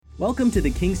Welcome to the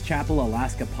Kings Chapel,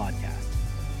 Alaska podcast.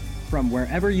 From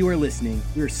wherever you are listening,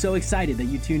 we are so excited that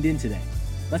you tuned in today.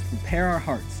 Let's prepare our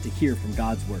hearts to hear from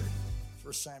God's word.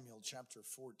 1 Samuel chapter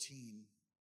 14.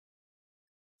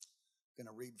 I'm going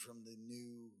to read from the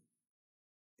New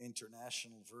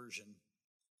International Version.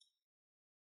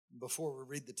 Before we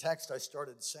read the text, I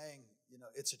started saying,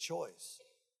 it's a choice.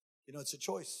 It's a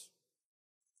choice.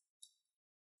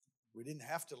 We didn't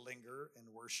have to linger and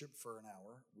worship for an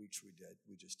hour, which we did.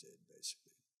 We just did,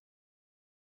 basically.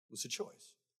 It was a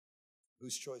choice.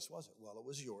 Whose choice was it? Well, it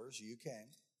was yours. You came.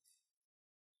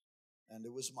 And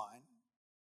it was mine.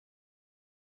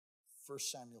 1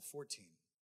 Samuel 14.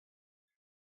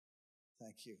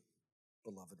 Thank you,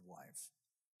 beloved wife.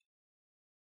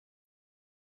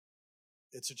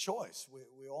 It's a choice.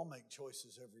 We all make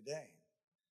choices every day.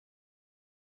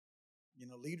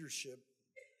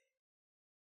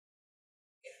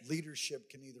 Leadership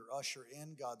can either usher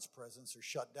in God's presence or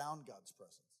shut down God's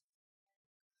presence.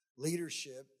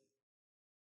 Leadership,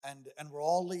 and we're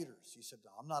all leaders. You said,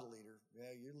 no, I'm not a leader.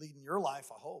 Yeah, you're leading your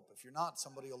life, I hope. If you're not,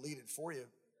 somebody will lead it for you.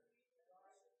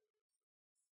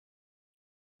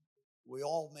 We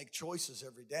all make choices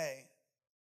every day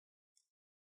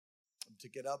to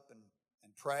get up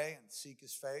and pray and seek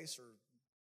His face or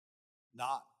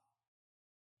not.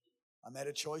 I made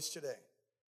a choice today.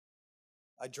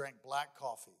 I drank black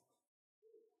coffee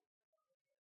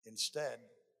instead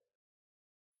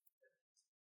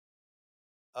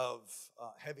of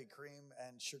heavy cream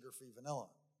and sugar-free vanilla.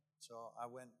 So I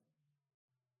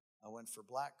went for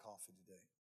black coffee today.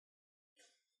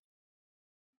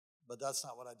 But that's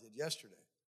not what I did yesterday.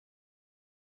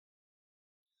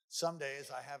 Some days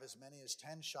I have as many as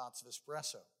 10 shots of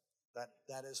espresso.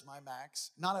 That is my max.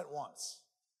 Not at once.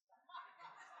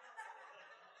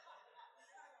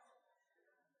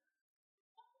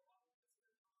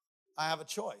 I have a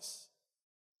choice.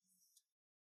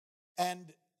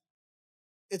 And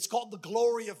it's called the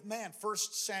glory of man. 1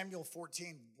 Samuel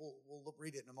 14. We'll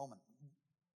read it in a moment.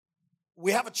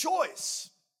 We have a choice.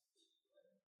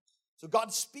 So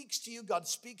God speaks to you. God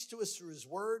speaks to us through His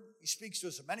word. He speaks to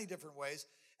us in many different ways.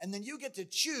 And then you get to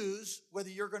choose whether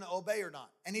you're going to obey or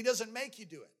not. And He doesn't make you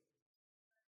do it.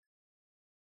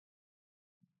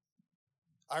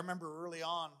 I remember early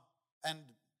on, and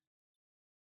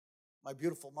my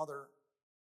beautiful mother,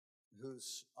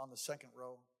 who's on the second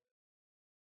row,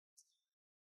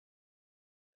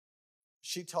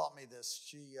 she taught me this.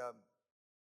 She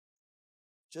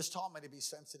just taught me to be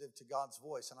sensitive to God's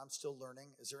voice, and I'm still learning.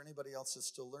 Is there anybody else that's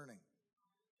still learning?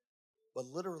 But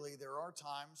literally, there are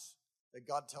times that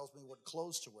God tells me what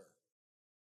clothes to wear.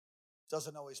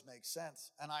 Doesn't always make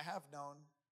sense. And I have known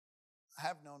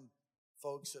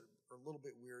folks that are a little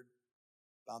bit weird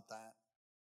about that.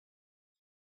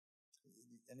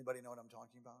 Anybody know what I'm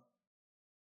talking about?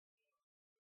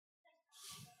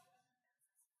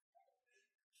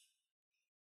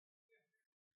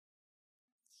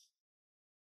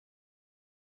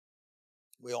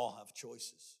 We all have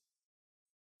choices.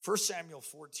 1 Samuel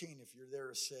 14, if you're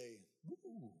there, say,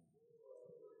 ooh.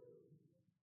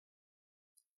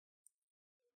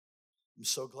 I'm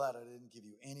so glad I didn't give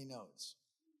you any notes.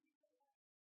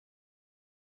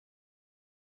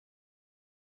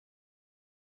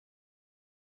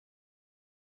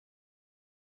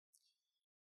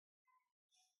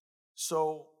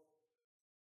 So,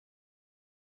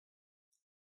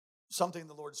 something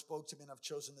the Lord spoke to me, and I've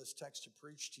chosen this text to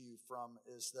preach to you from,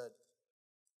 is that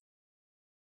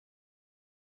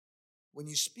when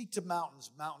you speak to mountains,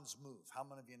 mountains move. How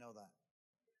many of you know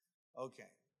that? Okay.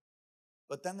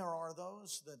 But then there are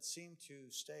those that seem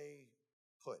to stay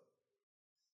put.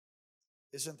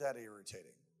 Isn't that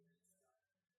irritating?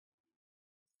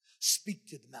 Speak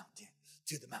to the mountain,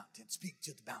 speak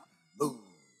to the mountain, move.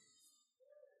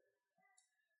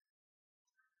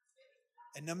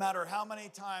 And no matter how many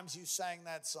times you sang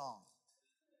that song,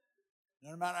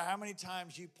 no matter how many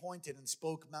times you pointed and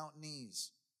spoke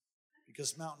Mountainese,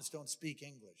 because mountains don't speak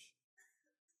English.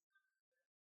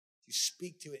 You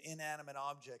speak to an inanimate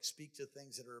object, speak to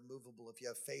things that are immovable. If you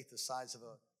have faith the size of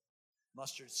a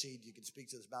mustard seed, you can speak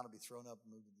to this mountain, be thrown up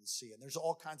and moved to the sea. And there's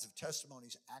all kinds of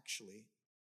testimonies, actually,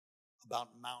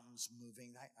 about mountains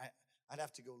moving. I'd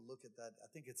have to go look at that. I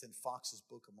think it's in Fox's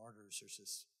Book of Martyrs. There's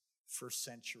this first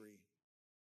century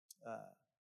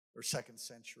or second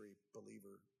century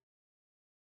believer,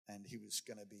 and he was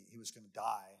going to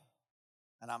die.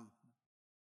 And I'm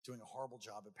doing a horrible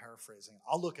job at paraphrasing.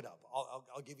 I'll look it up.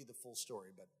 I'll give you the full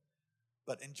story,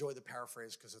 but enjoy the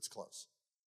paraphrase because it's close.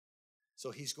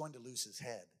 So he's going to lose his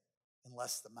head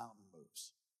unless the mountain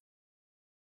moves.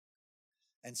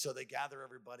 And so they gather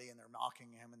everybody and they're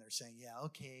mocking him and they're saying, yeah,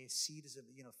 okay,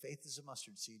 faith is a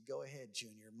mustard seed. Go ahead,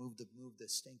 Junior, move the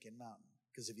stinking mountain.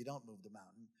 Because if you don't move the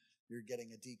mountain, you're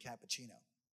getting a decappuccino.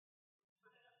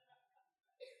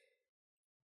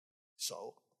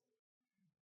 So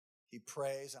he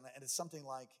prays, and it's something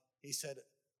like, he said,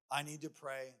 I need to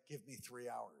pray, give me 3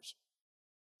 hours.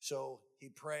 So he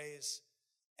prays,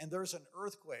 and there's an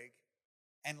earthquake,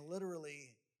 and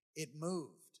literally it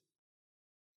moved.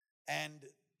 And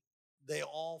they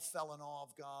all fell in awe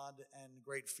of God, and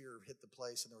great fear hit the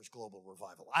place, and there was global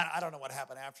revival. I don't know what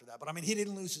happened after that, but I mean, he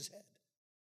didn't lose his head.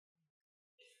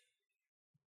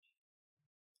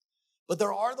 But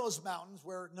there are those mountains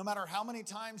where no matter how many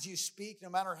times you speak, no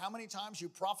matter how many times you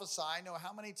prophesy, no matter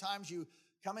how many times you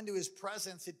come into his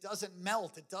presence, it doesn't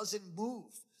melt, it doesn't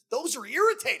move. Those are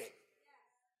irritating.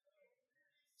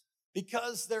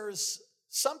 Because there's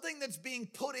something that's being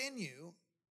put in you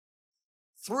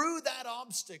through that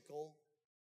obstacle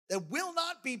that will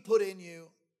not be put in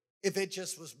you if it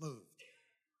just was moved.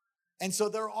 And so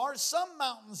there are some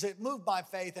mountains that move by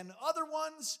faith, and other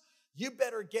ones, you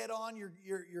better get on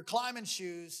your climbing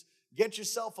shoes, get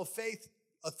yourself a faith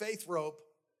rope,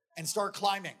 and start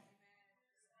climbing.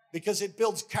 Because it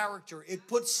builds character. It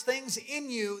puts things in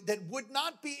you that would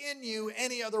not be in you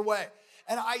any other way.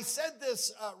 And I said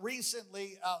this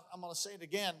recently, I'm going to say it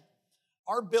again.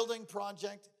 Our building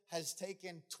project has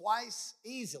taken twice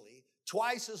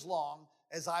as long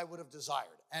as I would have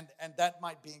desired. And that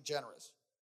might be generous.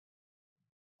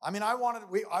 I mean,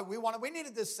 we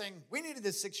needed this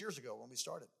 6 years ago when we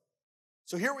started.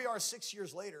 So here we are 6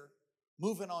 years later,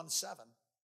 moving on 7.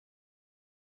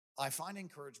 I find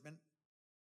encouragement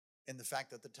in the fact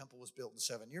that the temple was built in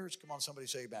 7 years. Come on, somebody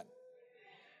say amen.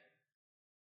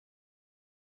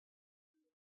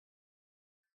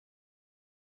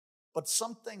 But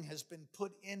something has been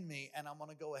put in me, and I'm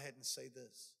going to go ahead and say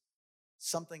this.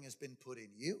 Something has been put in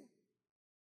you.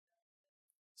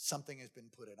 Something has been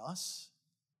put in us.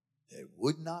 It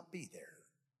would not be there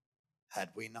had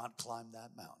we not climbed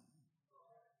that mountain.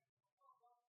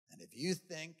 And if you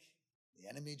think the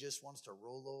enemy just wants to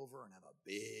roll over and have a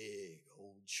big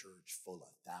old church full of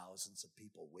thousands of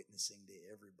people witnessing to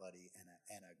everybody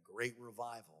and a great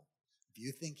revival, if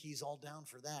you think he's all down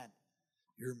for that,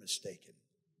 you're mistaken.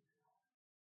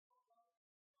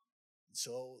 And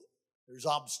so there's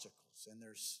obstacles and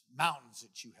there's mountains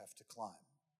that you have to climb.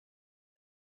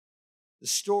 The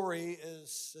story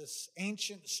is this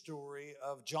ancient story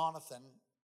of Jonathan.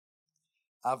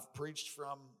 I've preached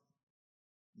from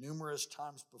numerous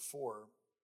times before.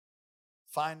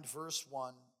 Find verse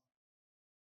 1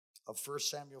 of 1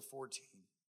 Samuel 14.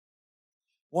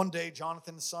 One day,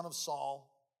 Jonathan, son of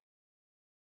Saul,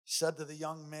 said to the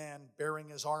young man bearing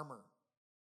his armor,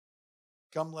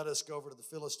 "Come, let us go over to the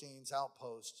Philistines'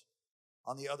 outpost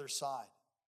on the other side."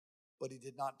 But he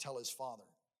did not tell his father.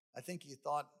 I think he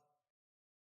thought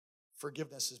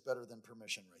forgiveness is better than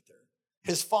permission right there.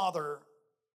 His father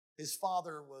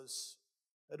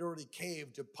had already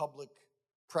caved to public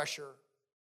pressure.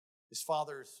 His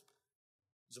father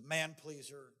was a man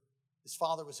pleaser. His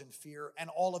father was in fear, and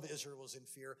all of Israel was in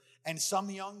fear. And some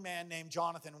young man named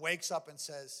Jonathan wakes up and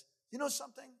says, "You know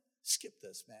something? Skip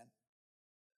this, man.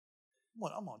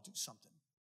 I'm going to do something."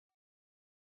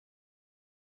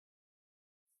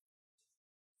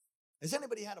 Has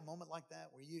anybody had a moment like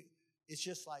that where it's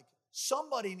just like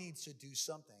somebody needs to do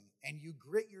something and you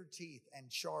grit your teeth and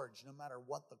charge no matter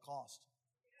what the cost?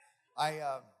 I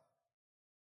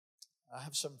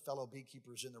have some fellow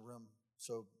beekeepers in the room,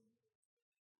 so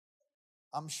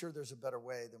I'm sure there's a better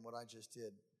way than what I just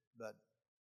did. But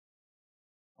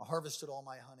I harvested all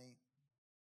my honey,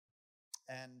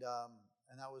 and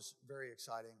that was very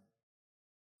exciting.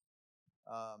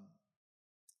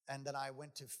 And then I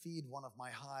went to feed one of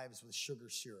my hives with sugar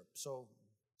syrup. So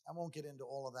I won't get into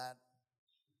all of that.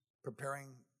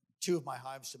 Preparing 2 of my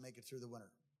hives to make it through the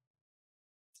winter.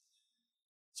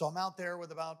 So I'm out there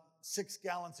with about 6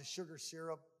 gallons of sugar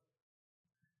syrup,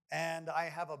 and I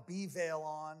have a bee veil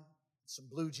on, some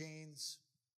blue jeans,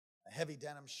 a heavy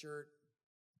denim shirt,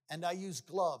 and I use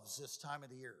gloves this time of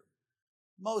the year.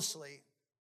 Mostly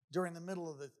during the middle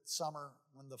of the summer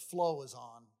when the flow is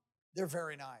on. They're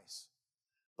very nice.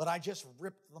 But I just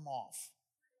ripped them off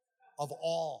of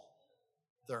all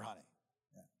their honey.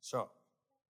 Yeah. So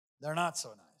they're not so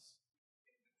nice.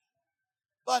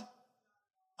 But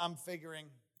I'm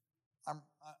figuring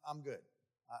I'm good.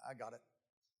 I got it.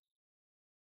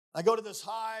 I go to this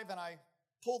hive and I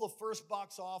pull the first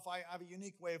box off. I have a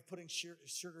unique way of putting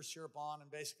sugar syrup on,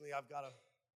 and basically I've got to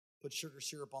put sugar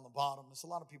syrup on the bottom. There's a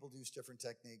lot of people do different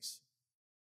techniques.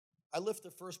 I lift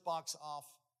the first box off,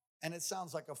 And it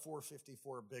sounds like a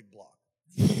 454 big block.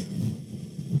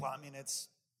 Well, I mean, it's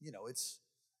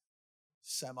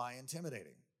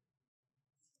semi-intimidating.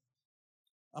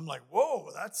 I'm like, whoa,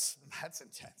 that's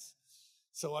intense.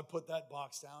 So I put that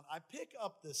box down. I pick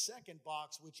up the second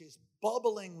box, which is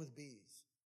bubbling with bees.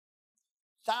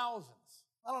 Thousands.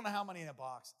 I don't know how many in a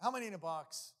box. How many in a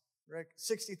box, Rick?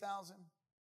 60,000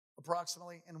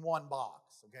 approximately in one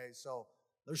box. Okay, so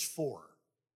there's four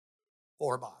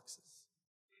boxes.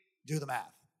 Do the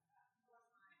math.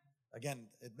 Again,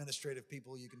 administrative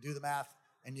people, you can do the math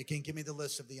and you can give me the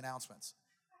list of the announcements.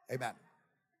 Amen.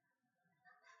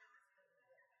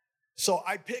 So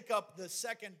I pick up the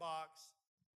second box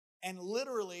and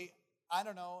literally, I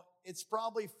don't know, it's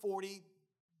probably 40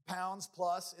 pounds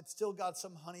plus. It's still got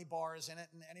some honey bars in it.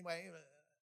 And anyway,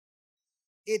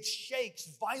 it shakes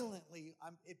violently. I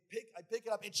pick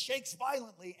it up. It shakes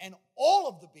violently. And all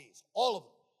of the bees,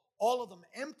 all of them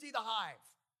empty the hive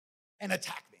and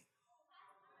attack me.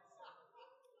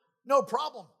 No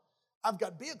problem. I've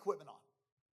got bee equipment on.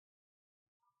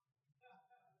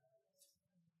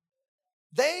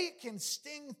 They can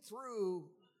sting through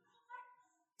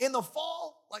in the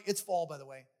fall, like it's fall, by the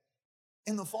way.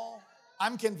 In the fall,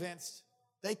 I'm convinced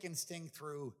they can sting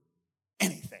through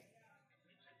anything.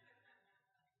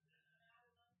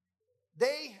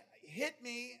 They hit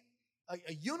me,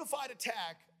 a unified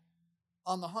attack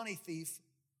on the honey thief.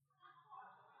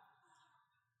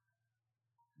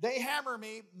 They hammer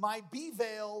me, my bee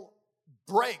veil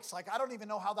breaks. Like, I don't even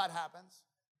know how that happens.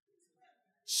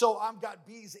 So I've got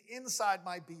bees inside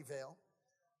my bee veil.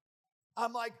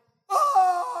 I'm like,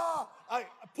 ah! I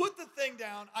put the thing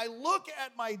down. I look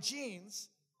at my jeans,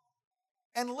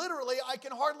 and literally I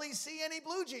can hardly see any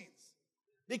blue jeans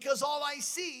because all I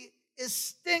see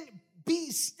is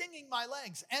bees stinging my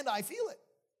legs, and I feel it.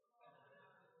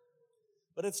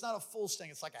 But it's not a full sting.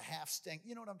 It's like a half sting.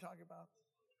 You know what I'm talking about?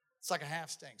 It's like a half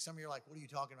sting. Some of you are like, what are you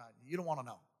talking about? You don't want to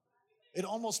know. It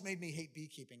almost made me hate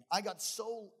beekeeping. I got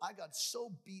so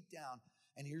beat down.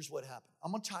 And here's what happened.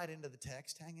 I'm going to tie it into the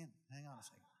text. Hang on a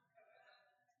second.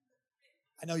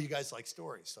 I know you guys like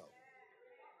stories,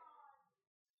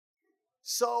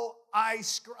 so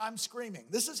I'm screaming.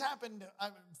 This has happened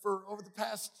for over the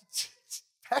past,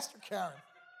 Pastor Karen.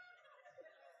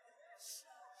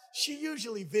 She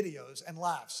usually videos and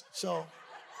laughs. So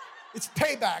it's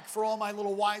payback for all my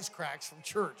little wisecracks from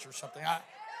church or something.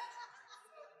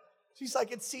 She's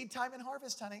like, it's seed time and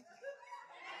harvest, honey.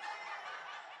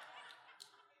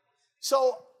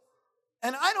 So,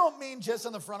 and I don't mean just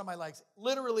on the front of my legs.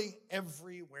 Literally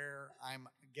everywhere, I'm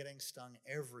getting stung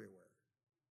everywhere.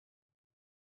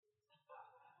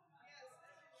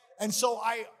 And so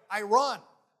I run,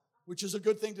 which is a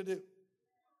good thing to do.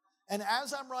 And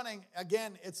as I'm running,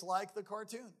 again, it's like the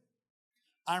cartoon.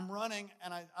 I'm running,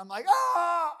 and I'm like,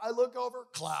 ah! I look over,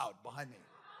 cloud behind me.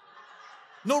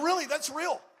 No, really, that's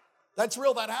real. That's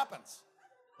real, that happens.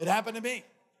 It happened to me.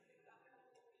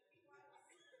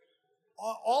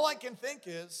 All I can think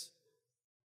is,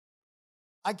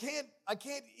 I can't,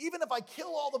 even if I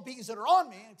kill all the bees that are on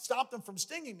me and stop them from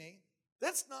stinging me,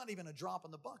 that's not even a drop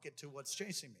in the bucket to what's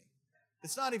chasing me.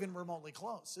 It's not even remotely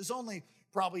close. There's only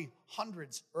probably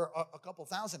hundreds or a couple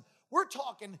thousand. We're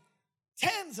talking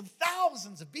tens of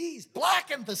thousands of bees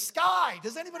blacken the sky.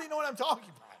 Does anybody know what I'm talking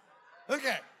about?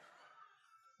 Okay.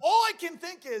 All I can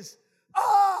think is,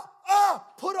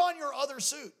 put on your other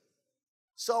suit.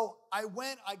 So I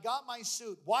got my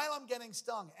suit while I'm getting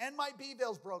stung, and my bee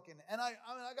veil's broken, and I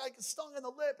got stung in the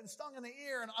lip and stung in the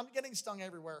ear, and I'm getting stung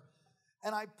everywhere.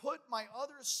 And I put my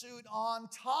other suit on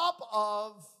top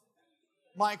of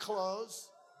my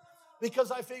clothes because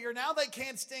I figure now they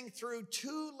can't sting through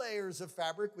 2 layers of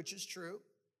fabric, which is true.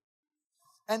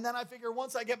 And then I figure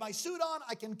once I get my suit on,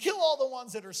 I can kill all the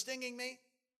ones that are stinging me,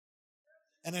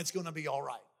 and it's going to be all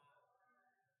right.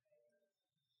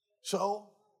 So,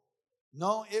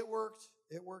 no, it worked.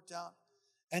 It worked out.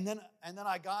 And then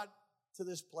I got to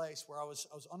this place where I was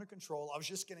under control. I was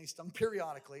just getting stung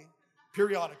periodically,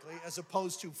 as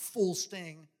opposed to full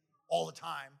sting all the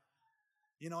time.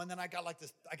 You know, and then I got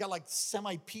like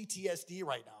semi-PTSD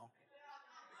right now.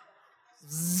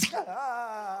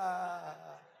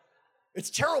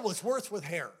 It's terrible. It's worse with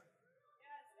hair.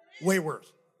 Way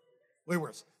worse. Way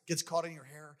worse. Gets caught in your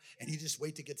hair, and you just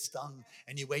wait to get stung,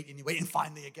 and you wait, and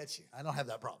finally it gets you. I don't have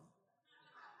that problem.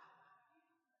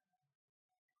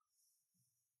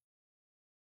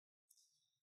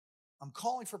 I'm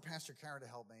calling for Pastor Karen to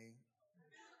help me.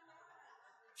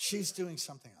 She's doing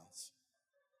something else.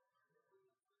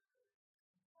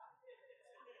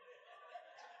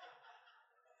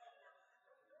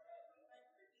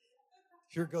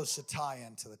 Here goes the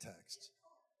tie-in to the text.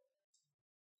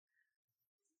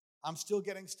 I'm still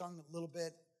getting stung a little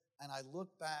bit. And I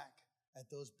look back at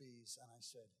those bees and I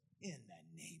said, in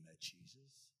the name of Jesus.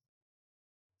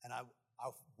 And I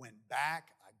went back,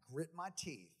 I grit my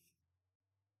teeth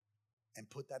and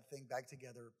put that thing back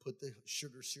together, put the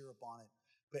sugar syrup on it.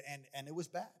 But and it was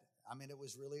bad. I mean, it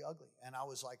was really ugly. And I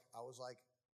was like,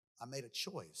 I made a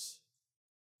choice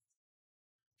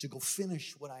to go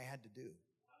finish what I had to do.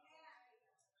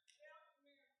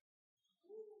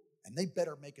 And they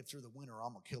better make it through the winter or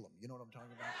I'm going to kill them. You know what I'm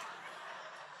talking about?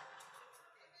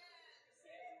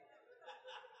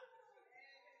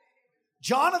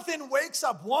 Jonathan wakes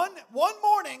up one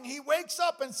morning. He wakes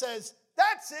up and says,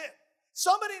 that's it.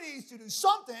 Somebody needs to do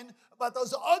something about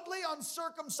those ugly,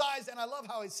 uncircumcised, and I love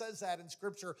how he says that in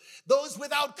Scripture, those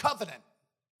without covenant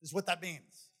is what that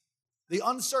means. The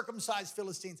uncircumcised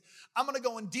Philistines. I'm going to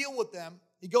go and deal with them.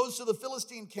 He goes to the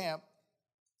Philistine camp.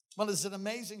 Well, it's an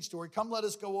amazing story. Come, let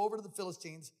us go over to the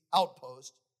Philistines'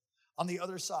 outpost on the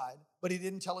other side. But he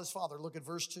didn't tell his father. Look at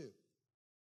verse 2.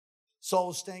 Saul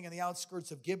was staying in the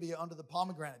outskirts of Gibeah under the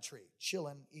pomegranate tree,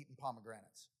 chilling, eating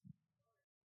pomegranates.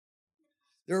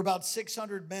 There were about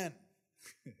 600 men,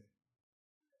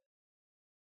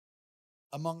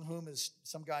 among whom is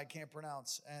some guy I can't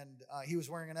pronounce, and he was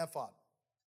wearing an ephod.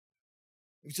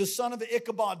 He was the son of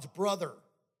Ichabod's brother.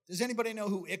 Does anybody know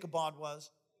who Ichabod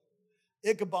was?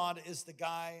 Ichabod is the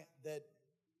guy that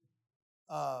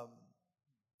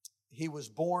he was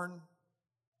born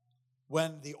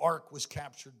when the ark was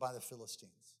captured by the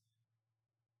Philistines.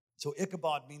 So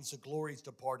Ichabod means the glory's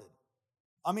departed.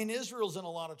 I mean, Israel's in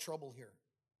a lot of trouble here.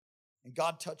 And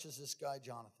God touches this guy,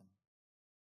 Jonathan,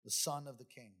 the son of the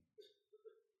king.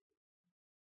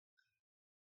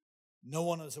 No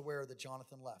one is aware that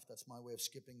Jonathan left. That's my way of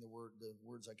skipping the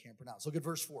words I can't pronounce. Look at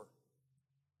verse 4.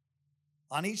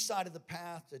 On each side of the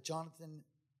path that Jonathan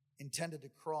intended to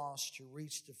cross to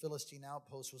reach the Philistine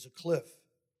outpost was a cliff.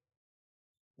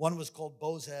 One was called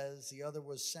Bozez, the other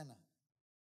was Seneh.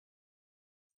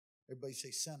 Everybody say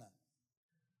Seneh.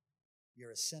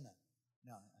 You're a sinner.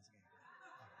 No.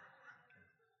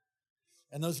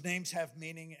 And those names have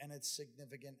meaning and it's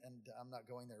significant, and I'm not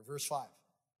going there. Verse 5.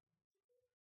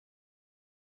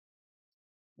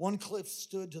 One cliff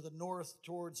stood to the north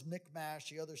towards Michmash,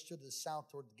 the other stood to the south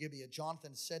toward Gibeah.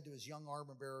 Jonathan said to his young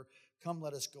armor bearer, come,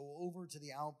 let us go over to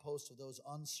the outpost of those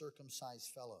uncircumcised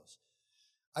fellows.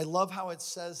 I love how it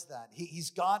says that. He's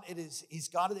got it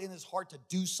in his heart to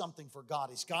do something for God.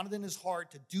 He's got it in his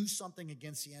heart to do something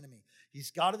against the enemy.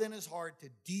 He's got it in his heart to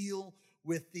deal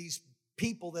with these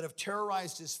people that have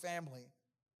terrorized his family,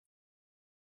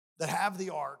 that have the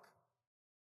ark.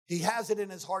 He has it in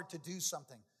his heart to do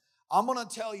something. I'm going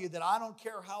to tell you that I don't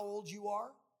care how old you are.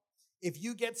 If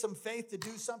you get some faith to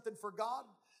do something for God,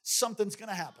 something's going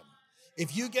to happen.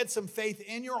 If you get some faith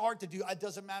in your heart to do, it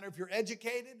doesn't matter if you're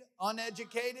educated,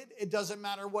 uneducated. It doesn't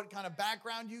matter what kind of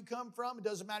background you come from. It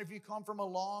doesn't matter if you come from a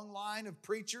long line of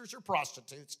preachers or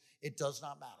prostitutes. It does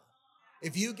not matter.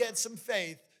 If you get some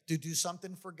faith to do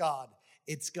something for God,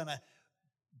 it's going to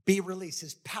be released.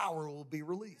 His power will be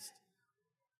released.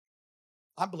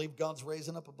 I believe God's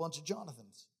raising up a bunch of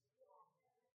Jonathans.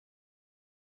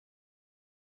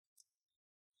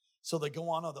 So they go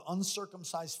on, the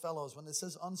uncircumcised fellows. When it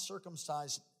says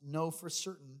uncircumcised, know for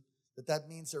certain that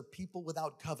means they're people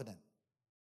without covenant.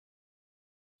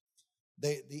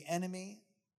 The enemy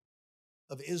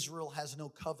of Israel has no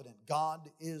covenant. God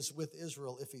is with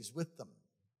Israel if he's with them.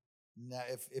 Now,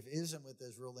 if he isn't with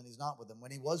Israel, then he's not with them.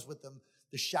 When he was with them,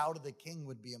 the shout of the king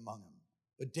would be among them.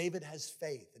 But David has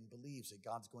faith and believes that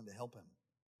God's going to help him.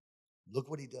 Look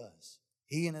what he does.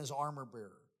 He and his armor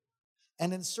bearer.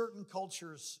 And in certain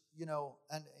cultures,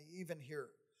 and even here,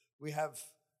 we have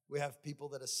people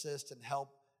that assist and help,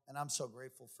 and I'm so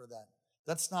grateful for that.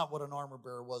 That's not what an armor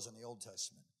bearer was in the Old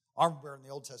Testament. Armor bearer in the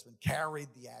Old Testament carried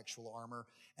the actual armor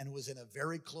and was in a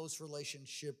very close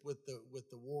relationship with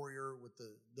the warrior, with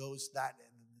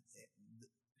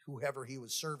whoever he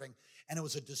was serving, and it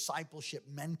was a discipleship,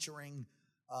 mentoring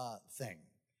thing.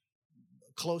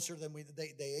 Closer than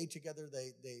they ate together,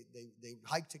 they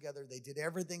hiked together, they did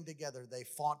everything together, they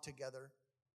fought together.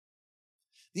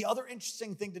 The other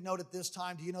interesting thing to note at this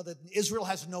time, do you know that Israel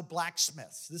has no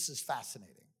blacksmiths? This is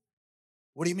fascinating.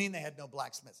 What do you mean they had no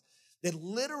blacksmiths? That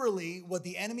literally what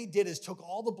the enemy did is took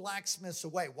all the blacksmiths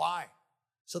away. Why?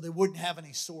 So they wouldn't have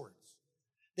any swords.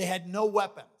 They had no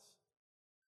weapons.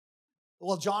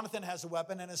 Well, Jonathan has a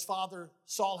weapon and his father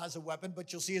Saul has a weapon,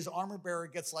 but you'll see his armor bearer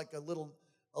gets like a little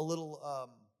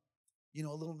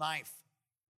knife,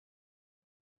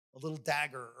 a little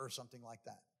dagger or something like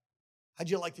that. How'd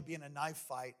you like to be in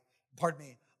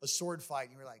a sword fight,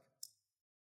 and you're like,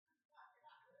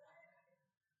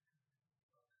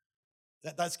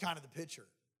 That's kind of the picture.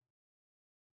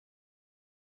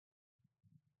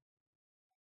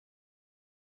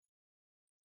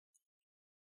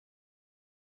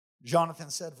 Jonathan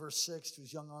said, verse 6, to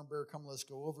his young armor bearer, come, let's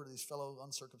go over to these fellow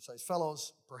uncircumcised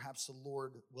fellows. Perhaps the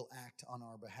Lord will act on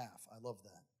our behalf. I love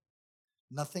that.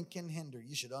 Nothing can hinder,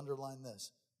 you should underline this,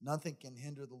 nothing can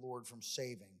hinder the Lord from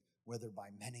saving, whether by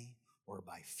many or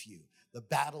by few. The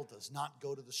battle does not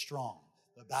go to the strong.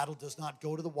 The battle does not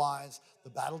go to the wise. The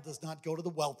battle does not go to the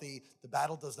wealthy. The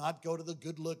battle does not go to the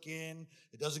good-looking.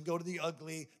 It doesn't go to the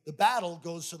ugly. The battle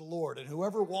goes to the Lord. And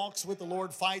whoever walks with the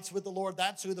Lord, fights with the Lord,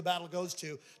 that's who the battle goes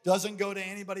to. Doesn't go to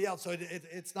anybody else. So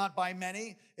it's not by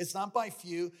many. It's not by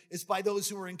few. It's by those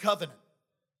who are in covenant.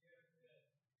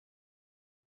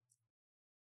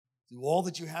 All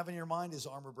that you have in your mind, his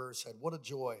armor bearer said. What a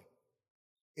joy.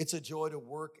 It's a joy to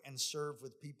work and serve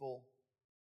with people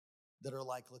that are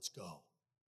like, let's go.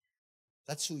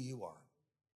 That's who you are.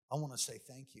 I want to say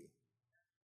thank you.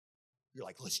 You're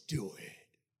like, let's do it.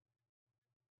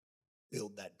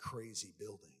 Build that crazy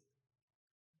building.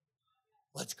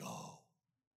 Let's go.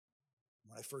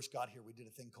 When I first got here, we did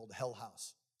a thing called Hell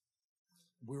House.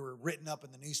 We were written up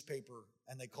in the newspaper,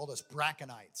 and they called us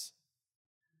Brackenites.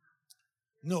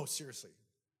 No, seriously.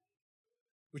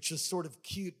 Which is sort of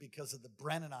cute because of the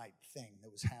Brennanite thing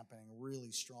that was happening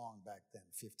really strong back then,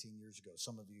 15 years ago.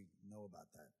 Some of you know about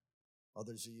that.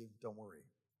 Others of you, don't worry.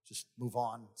 Just move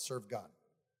on, serve God.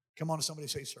 Come on, somebody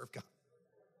say serve God.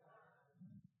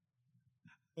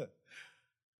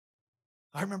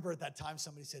 I remember at that time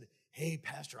somebody said, hey,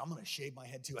 Pastor, I'm going to shave my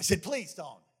head too. I said, please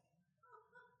don't.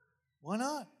 Why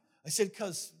not? I said,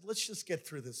 because let's just get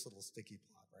through this little sticky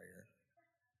plot right here.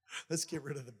 Let's get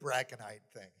rid of the Brackenite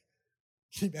thing.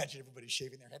 Can you imagine everybody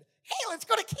shaving their head? Hey, let's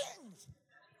go to King's.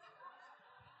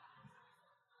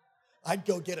 I'd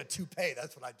go get a toupee.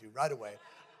 That's what I'd do right away.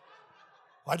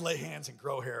 I'd lay hands and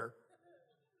grow hair.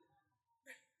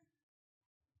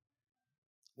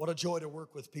 What a joy to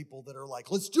work with people that are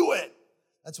like, let's do it.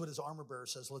 That's what his armor bearer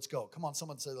says, let's go. Come on,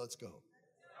 someone say, let's go.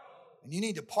 And you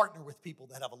need to partner with people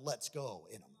that have a let's go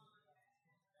in them.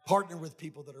 Partner with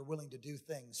people that are willing to do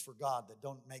things for God that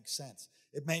don't make sense.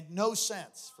 It made no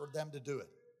sense for them to do it.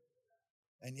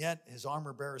 And yet his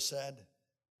armor bearer said,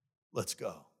 let's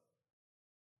go.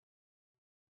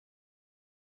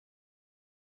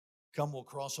 Come, we'll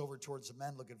cross over towards the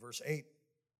men. Look at verse 8.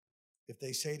 If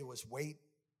they say to us, wait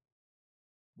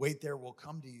there, we'll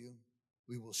come to you.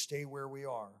 We will stay where we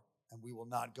are, and we will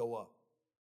not go up.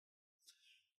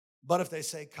 But if they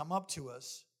say, come up to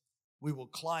us, we will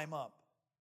climb up,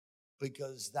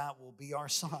 because that will be our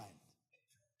sign.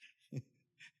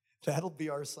 That'll be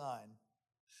our sign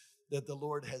that the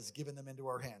Lord has given them into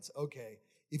our hands. Okay,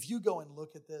 if you go and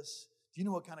look at this, do you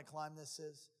know what kind of climb this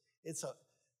is?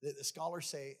 The scholars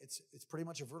say it's pretty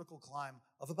much a vertical climb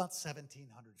of about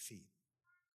 1,700 feet.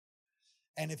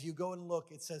 And if you go and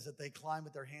look, it says that they climb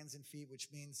with their hands and feet, which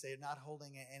means they're not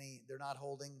holding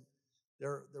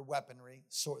their weaponry.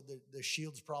 So the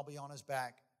shield's probably on his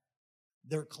back.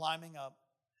 They're climbing up.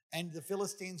 And the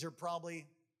Philistines they're probably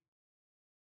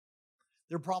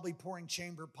pouring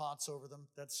chamber pots over them.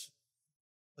 That's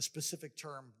a specific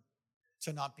term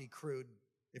to not be crude.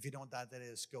 If you don't know what that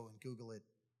is, go and Google it.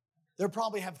 They'll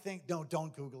probably have things. No,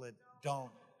 don't Google it.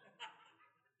 Don't.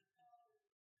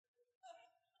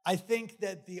 I think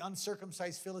that the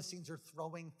uncircumcised Philistines are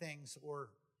throwing things or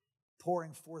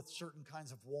pouring forth certain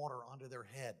kinds of water onto their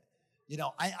head. You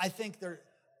know, I think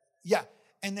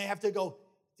and they have to go,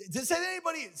 does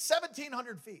anybody,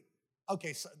 1,700 feet?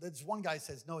 Okay, so this one guy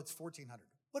says, no, it's 1,400.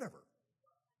 Whatever.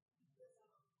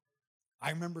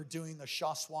 I remember doing the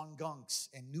Shaswang Gunks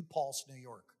in New Paltz, New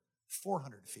York,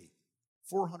 400 feet.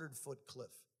 400-foot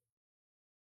cliff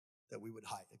that we would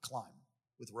climb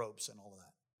with ropes and all of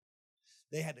that.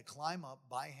 They had to climb up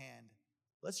by hand.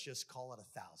 Let's just call it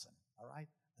 1,000, all right?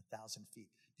 1,000 feet.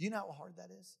 Do you know how hard that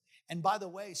is? And by the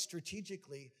way,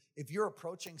 strategically, if you're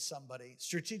approaching somebody,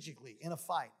 strategically, in a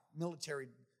fight, military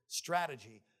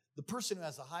strategy, the person who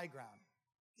has the high ground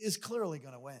is clearly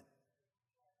going to win.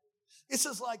 This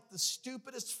is like the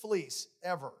stupidest fleece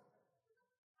ever.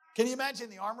 Can you imagine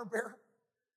the armor bearer?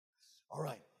 All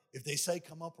right, if they say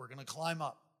come up, we're going to climb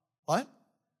up. What?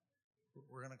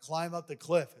 We're going to climb up the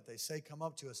cliff. If they say come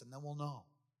up to us, and then we'll know.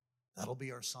 That'll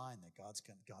be our sign that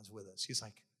God's with us. He's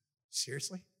like,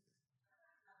 seriously?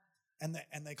 And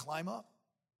they climb up.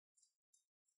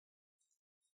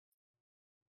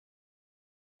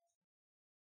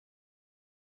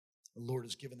 The Lord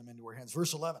has given them into our hands.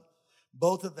 Verse 11,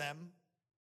 both of them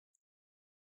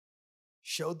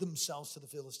showed themselves to the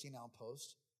Philistine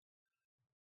outpost.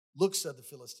 Look, said the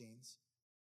Philistines,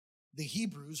 the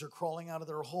Hebrews are crawling out of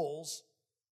their holes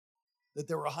that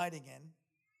they were hiding in,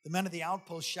 the men of the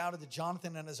outpost shouted to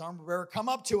Jonathan and his armor bearer, "Come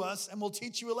up to us and we'll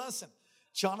teach you a lesson."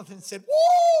 Jonathan said,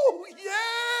 "Woo,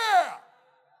 yeah!"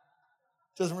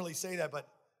 Doesn't really say that, but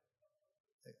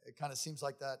it kind of seems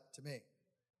like that to me.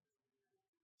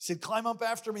 He said, "Climb up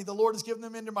after me. The Lord has given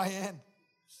them into my hand."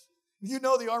 You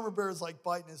know the armor bearer is like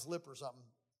biting his lip or something.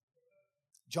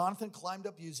 Jonathan climbed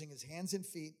up using his hands and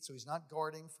feet, so he's not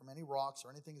guarding from any rocks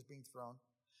or anything is being thrown.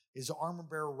 His armor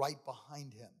bearer right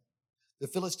behind him. The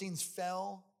Philistines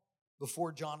fell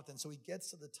before Jonathan, so he gets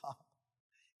to the top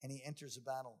and he enters the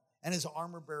battle. And his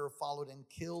armor bearer followed and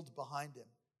killed behind him.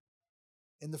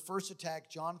 In the first attack,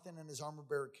 Jonathan and his armor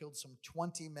bearer killed some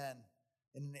 20 men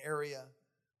in an area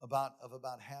of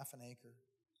about half an acre.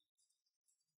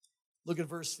 Look at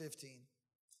verse 15.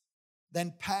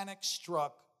 Then panic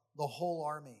struck the whole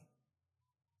army,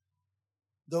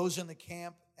 those in the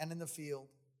camp and in the field,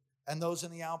 and those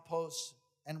in the outposts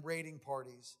and raiding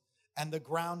parties, and the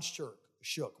ground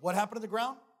shook. What happened to the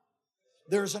ground?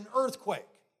 There's an earthquake.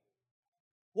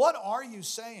 What are you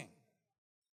saying?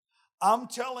 I'm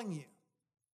telling you,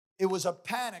 it was a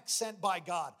panic sent by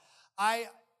God. I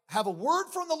have a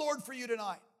word from the Lord for you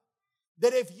tonight,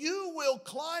 that if you will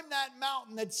climb that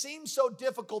mountain that seems so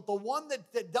difficult, the one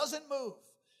that doesn't move,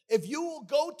 if you will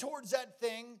go towards that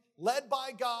thing led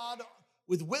by God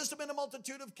with wisdom and a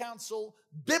multitude of counsel,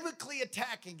 biblically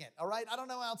attacking it, all right? I don't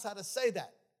know else how to say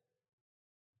that.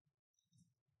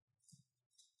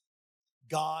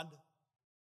 God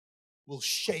will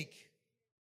shake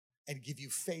and give you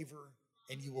favor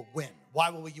and you will win. Why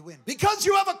will you win? Because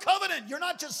you have a covenant. You're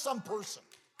not just some person.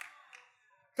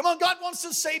 Come on, God wants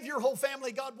to save your whole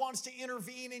family. God wants to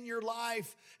intervene in your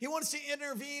life. He wants to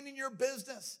intervene in your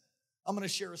business. I'm going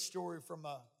to share a story from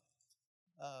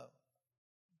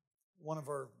one of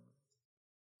our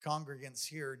congregants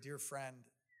here, a dear friend,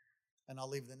 and I'll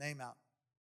leave the name out.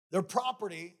 Their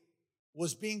property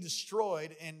was being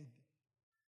destroyed and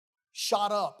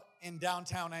shot up in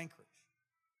downtown Anchorage.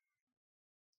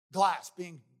 Glass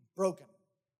being broken.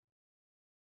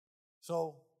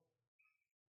 So,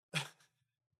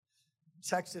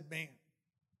 texted me,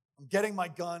 "I'm getting my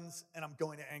guns and I'm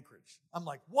going to Anchorage." I'm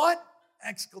like, "What?"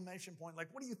 Exclamation point.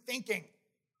 Like, what are you thinking?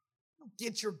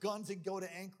 Get your guns and go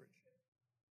to Anchorage.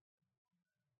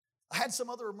 I had some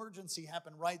other emergency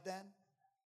happen right then,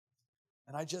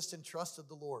 and I just entrusted them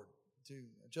to the Lord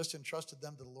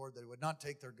that he would not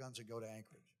take their guns and go to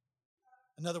Anchorage.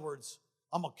 In other words,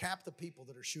 I'm going to cap the people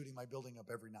that are shooting my building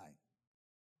up every night.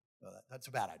 That's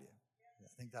a bad idea. I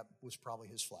think that was probably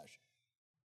his flesh.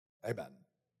 Amen.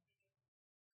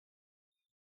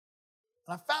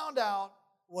 And I found out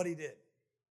what he did.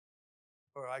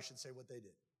 Or I should say what they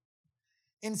did.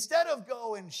 Instead of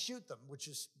go and shoot them, which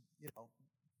is,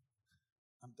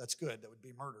 that's good. That would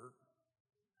be murder.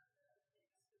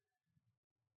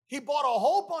 He bought a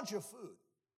whole bunch of food,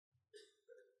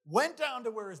 went down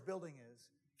to where his building is,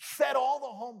 fed all the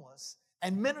homeless,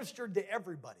 and ministered to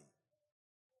everybody.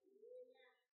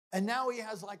 And now he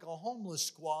has like a homeless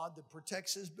squad that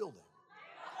protects his building.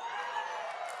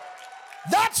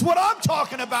 That's what I'm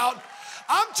talking about.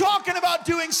 I'm talking about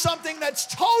doing something that's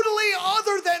totally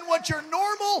other than what your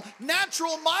normal,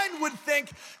 natural mind would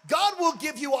think. God will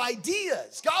give you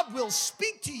ideas. God will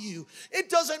speak to you. It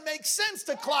doesn't make sense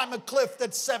to climb a cliff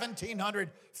that's 1,700,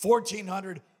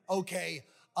 1,400, okay,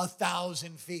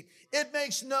 1,000 feet. It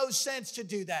makes no sense to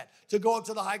do that, to go up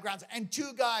to the high grounds. And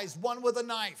two guys, one with a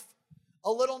knife,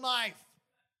 a little knife,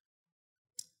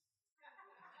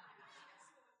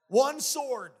 one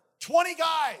sword, 20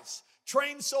 guys,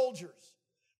 trained soldiers.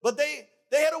 But they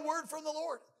had a word from the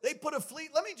Lord. They put a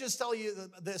fleece. Let me just tell you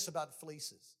this about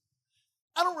fleeces.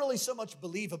 I don't really so much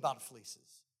believe about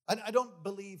fleeces. I don't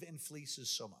believe in fleeces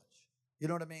so much. You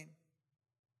know what I mean?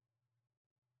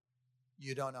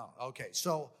 You don't know. Okay,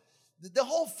 so the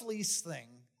whole fleece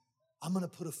thing, I'm going to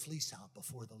put a fleece out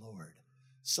before the Lord.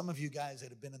 Some of you guys that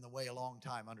have been in the way a long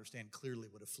time understand clearly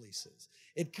what a fleece is.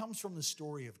 It comes from the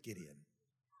story of Gideon.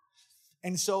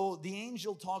 And so the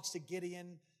angel talks to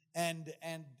Gideon, and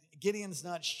Gideon's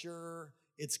not sure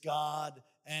it's God,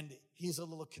 and he's a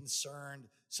little concerned.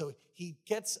 So he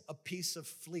gets a piece of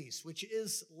fleece, which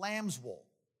is lamb's wool.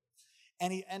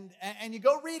 And you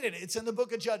go read it. It's in the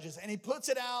book of Judges. And he puts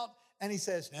it out, and he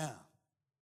says, "Yeah,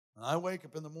 when I wake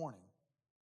up in the morning,"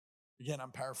 again,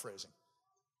 I'm paraphrasing,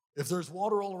 "if there's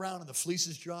water all around and the fleece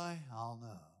is dry, I'll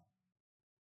know."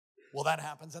 Well, that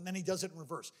happens, and then he does it in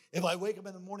reverse. If I wake up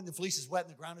in the morning, the fleece is wet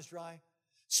and the ground is dry.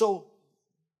 So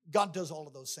God does all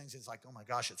of those things. It's like, oh my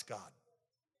gosh, it's God.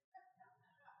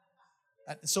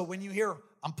 And so when you hear,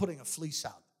 "I'm putting a fleece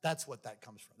out," that's what that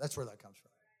comes from. That's where that comes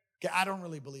from. Okay, I don't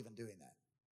really believe in doing that.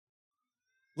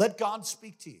 Let God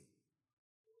speak to you.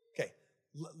 Okay,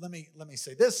 let me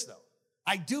say this, though.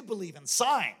 I do believe in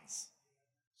signs.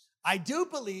 I do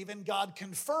believe in God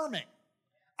confirming.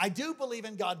 I do believe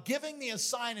in God giving me a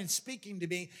sign and speaking to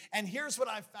me. And here's what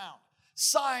I found.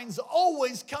 Signs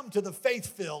always come to the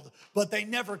faith-filled, but they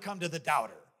never come to the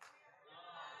doubter.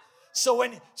 So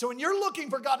when you're looking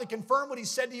for God to confirm what he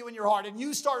said to you in your heart and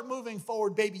you start moving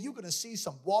forward, baby, you're going to see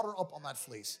some water up on that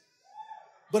fleece.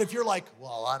 But if you're like,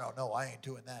 well, I don't know, I ain't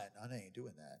doing that. I ain't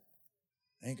doing that.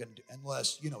 I ain't going to,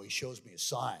 unless, he shows me a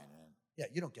sign. And yeah,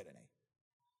 you don't get any.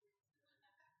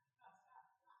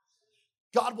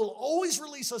 God will always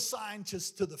release a sign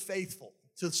to the faithful.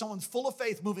 To someone's full of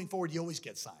faith moving forward, you always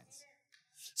get signs.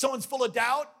 Someone's full of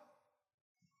doubt,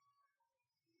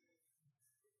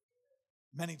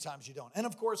 many times you don't. And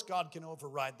of course, God can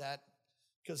override that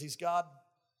because he's God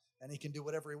and he can do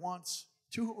whatever he wants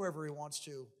to whoever he wants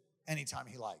to anytime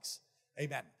he likes.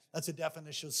 Amen. That's a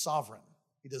definition of sovereign.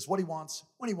 He does what he wants,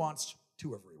 when he wants, to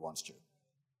whoever he wants to.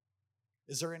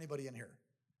 Is there anybody in here?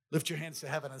 Lift your hands to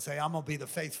heaven and say, I'm going to be the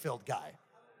faith-filled guy.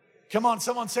 Come on,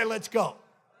 someone say, let's go.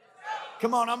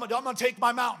 Come on, I'm going to take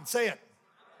my mountain. Say it.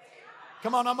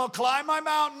 Come on, I'm going to climb my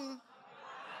mountain.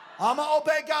 I'm going to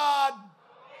obey God.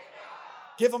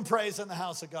 Give him praise in the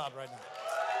house of God right now.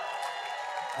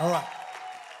 All right.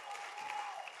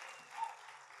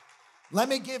 Let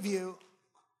me give you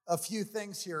a few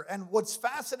things here. And what's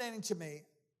fascinating to me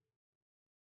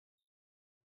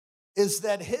is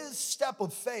that his step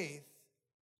of faith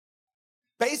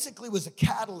basically was a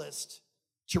catalyst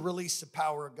to release the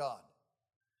power of God.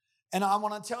 And I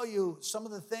want to tell you some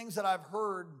of the things that I've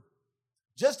heard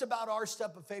just about our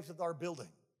step of faith with our building.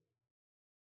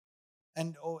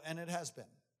 And it has been.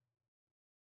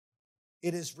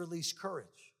 It has released courage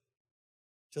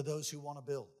to those who want to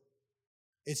build.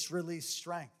 It's released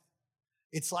strength.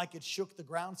 It's like it shook the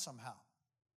ground somehow.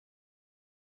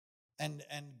 And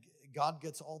God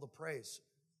gets all the praise.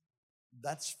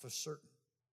 That's for certain.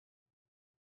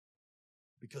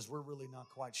 Because we're really not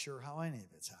quite sure how any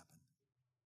of it's happened.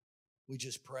 We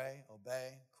just pray,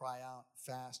 obey, cry out,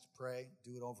 fast, pray,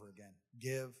 do it over again.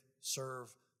 Give, serve,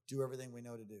 do everything we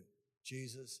know to do.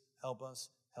 Jesus, help us,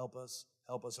 help us,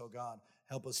 help us, oh God.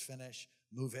 Help us finish,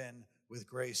 move in with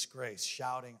grace, grace,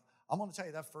 shouting. I'm going to tell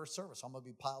you that first service, I'm going to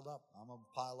be piled up. I'm going to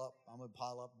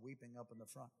pile up, weeping up in the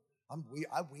front.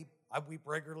 I weep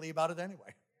regularly about it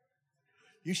anyway.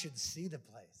 You should see the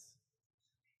place.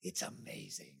 It's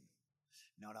amazing.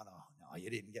 No, you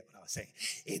didn't get what I was saying.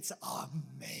 It's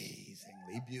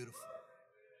amazingly beautiful.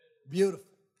 Beautiful.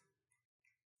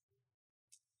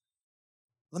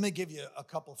 Let me give you a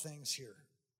couple things here.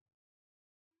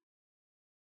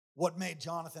 What made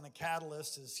Jonathan a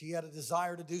catalyst is he had a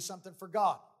desire to do something for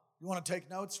God. You want to take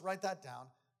notes? Write that down.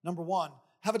 Number one,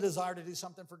 have a desire to do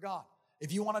something for God.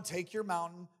 If you want to take your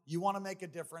mountain, you want to make a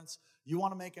difference, you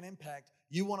want to make an impact,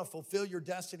 you want to fulfill your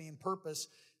destiny and purpose,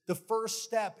 the first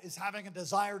step is having a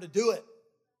desire to do it.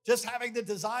 Just having the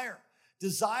desire.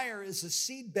 Desire is a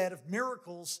seedbed of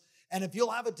miracles. And if you'll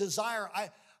have a desire,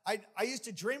 I used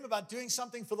to dream about doing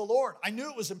something for the Lord. I knew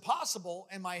it was impossible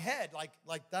in my head, like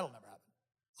that'll never happen.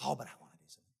 Oh, but I want to do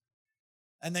something.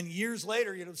 And then years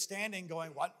later, standing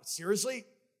going, what, seriously?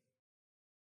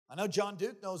 I know John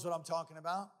Duke knows what I'm talking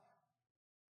about.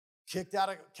 Kicked out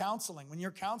of counseling. When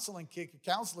your counselor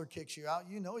kicks you out,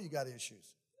 you know you got issues.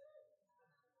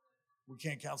 We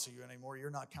can't counsel you anymore. You're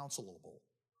not counselable.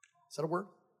 Is that a word?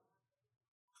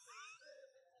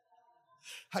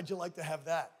 How'd you like to have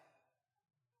that?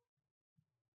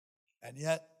 And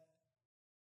yet,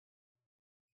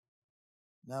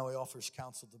 now he offers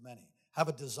counsel to many. Have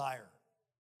a desire.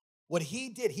 What he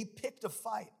did, he picked a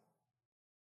fight.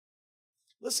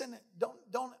 Listen,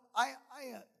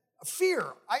 fear.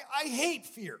 I hate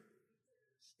fear.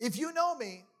 If you know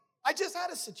me, I just had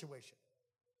a situation.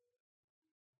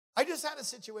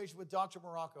 With Dr.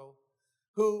 Morocco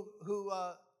who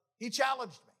he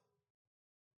challenged me.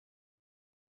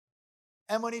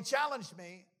 And when he challenged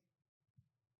me,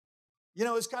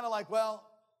 it's kind of like, well,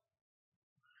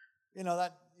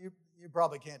 that you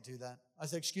probably can't do that. I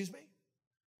said, excuse me?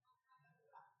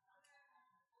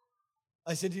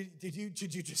 I said, did you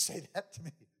just say that to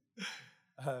me?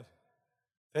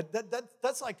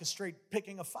 That's like a straight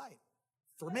picking a fight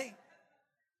for me.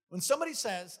 When somebody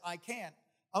says, I can't,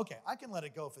 okay, I can let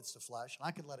it go if it's the flesh, and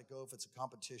I can let it go if it's a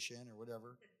competition or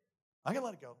whatever. I can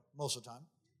let it go most of the time.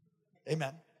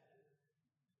 Amen.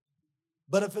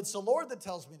 But if it's the Lord that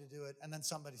tells me to do it, and then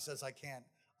somebody says I can't,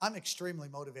 I'm extremely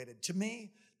motivated. To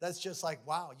me, that's just like,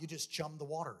 wow, you just chummed the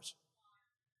waters.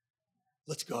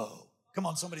 Let's go. Come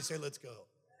on, somebody say, let's go.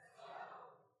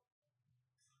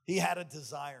 He had a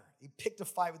desire. He picked a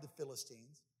fight with the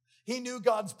Philistines. He knew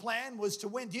God's plan was to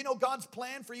win. Do you know God's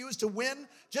plan for you is to win?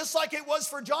 Just like it was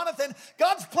for Jonathan.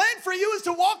 God's plan for you is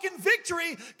to walk in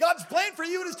victory. God's plan for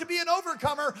you is to be an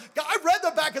overcomer. I read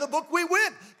the back of the book, we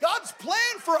win. God's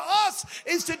plan for us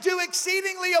is to do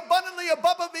exceedingly abundantly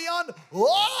above and beyond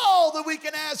all that we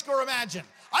can ask or imagine.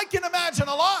 I can imagine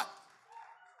a lot.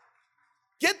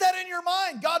 Get that in your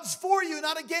mind. God's for you,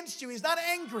 not against you. He's not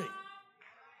angry.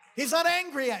 He's not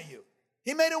angry at you.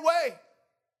 He made a way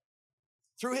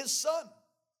through his son.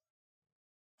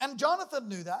 And Jonathan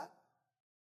knew that.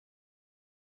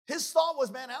 His thought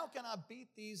was, man, how can I beat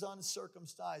these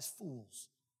uncircumcised fools?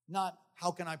 Not,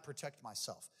 how can I protect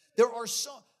myself? There are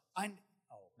I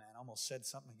almost said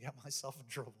something and got myself in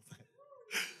trouble.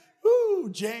 Woo,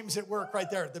 James at work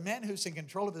right there. The man who's in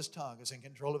control of his tongue is in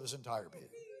control of his entire being.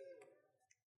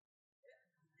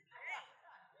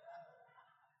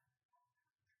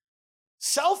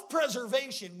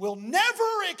 Self-preservation will never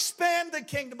expand the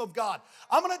kingdom of God.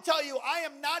 I'm going to tell you, I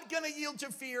am not going to yield to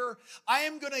fear. I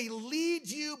am going to lead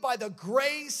you by the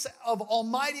grace of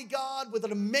Almighty God with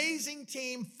an amazing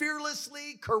team,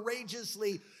 fearlessly,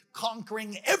 courageously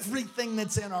conquering everything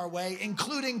that's in our way,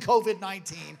 including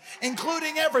COVID-19,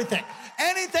 including everything,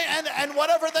 anything, and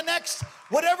whatever the next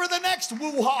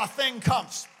woo-ha thing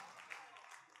comes.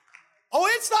 Oh,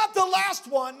 it's not the last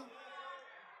one.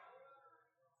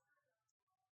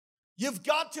 You've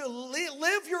got to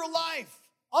live your life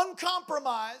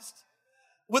uncompromised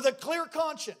with a clear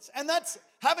conscience. And that's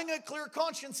having a clear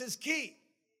conscience is key.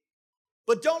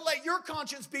 But don't let your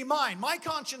conscience be mine. My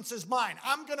conscience is mine.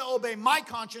 I'm going to obey my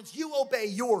conscience. You obey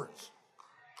yours.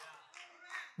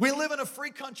 We live in a free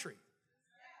country.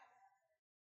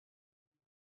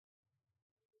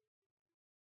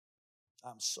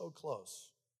 I'm so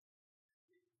close.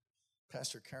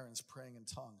 Pastor Karen's praying in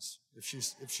tongues. If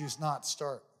she's not,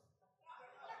 start.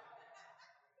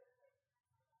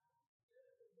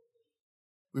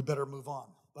 We better move on.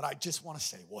 But I just want to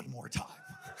say one more time.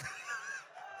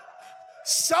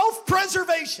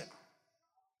 Self-preservation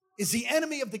is the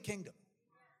enemy of the kingdom.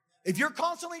 If you're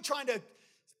constantly trying to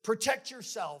protect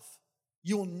yourself,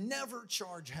 you will never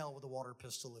charge hell with a water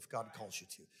pistol if God calls you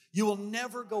to. You will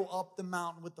never go up the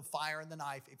mountain with the fire and the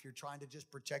knife if you're trying to just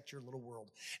protect your little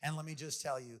world. And let me just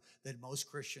tell you that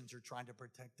most Christians are trying to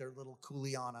protect their little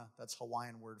kuleana. That's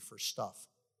Hawaiian word for stuff.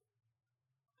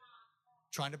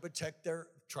 Trying to protect their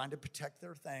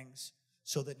things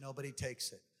so that nobody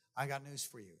takes it. I got news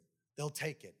for you. They'll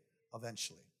take it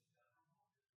eventually.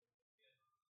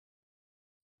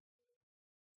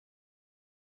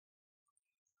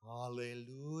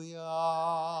 Hallelujah.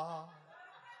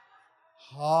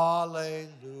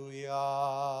 Hallelujah.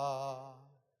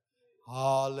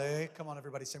 Hallelujah. Come on,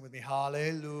 everybody, sing with me.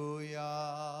 Hallelujah.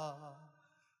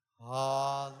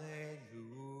 Hallelujah.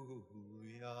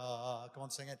 Come on,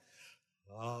 sing it.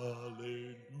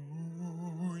 Hallelujah.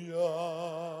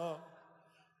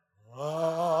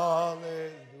 Hallelujah.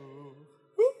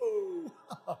 Woo. Woo.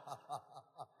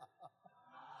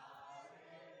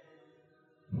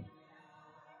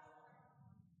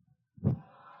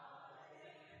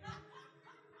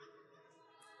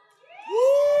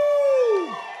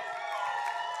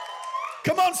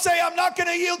 Come on, say, I'm not going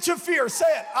to yield to fear. Say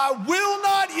it. I will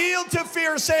not yield to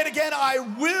fear. Say it again. I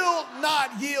will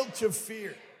not yield to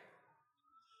fear.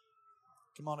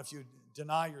 Come on, if you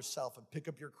deny yourself and pick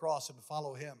up your cross and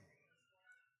follow him,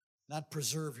 not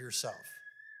preserve yourself.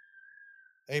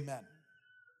 Amen.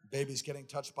 Baby's getting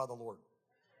touched by the Lord.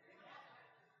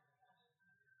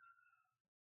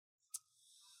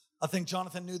 I think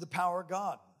Jonathan knew the power of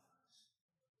God.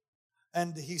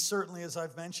 And he certainly, as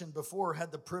I've mentioned before,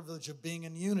 had the privilege of being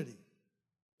in unity.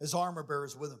 His armor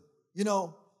bearers with him. You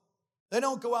know, they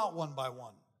don't go out one by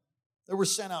one. They were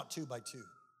sent out two by two.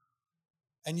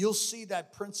 And you'll see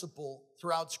that principle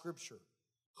throughout Scripture.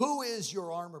 Who is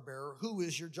your armor bearer? Who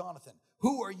is your Jonathan?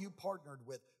 Who are you partnered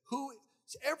with?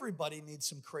 Everybody needs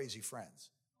some crazy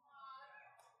friends.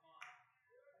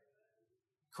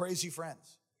 Crazy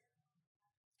friends.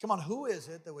 Come on, who is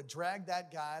it that would drag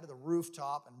that guy to the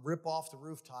rooftop and rip off the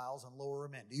roof tiles and lower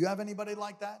him in? Do you have anybody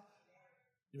like that?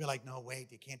 You'd be like, no, wait,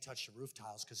 you can't touch the roof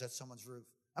tiles because that's someone's roof.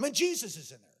 I mean, Jesus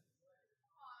is in there.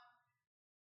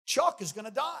 Chuck is going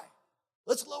to die.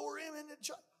 Let's lower him into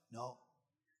Chuck. No.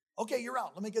 Okay, you're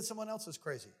out. Let me get someone else that's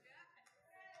crazy.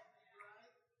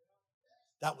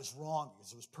 That was wrong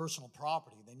because it was personal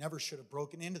property. They never should have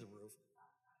broken into the roof.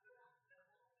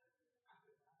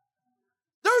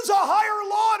 There's a higher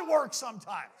law at work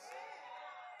sometimes.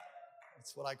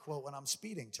 That's what I quote when I'm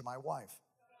speeding to my wife.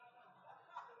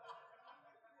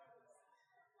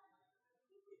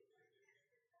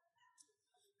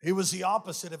 He was the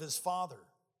opposite of his father.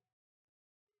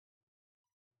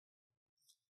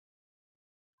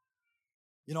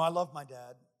 You know, I love my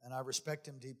dad, and I respect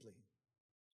him deeply.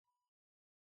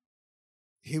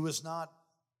 He was not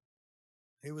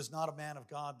a man of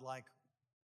God like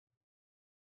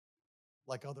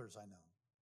others I know.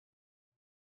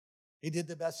 He did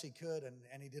the best he could,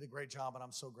 and he did a great job, and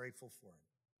I'm so grateful for it.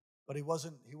 But he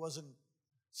wasn't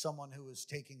someone who was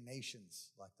taking nations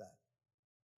like that.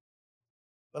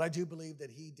 But I do believe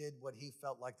that he did what he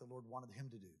felt like the Lord wanted him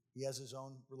to do. He has his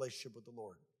own relationship with the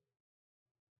Lord.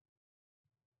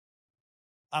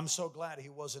 I'm so glad he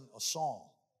wasn't a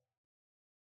Saul.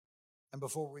 And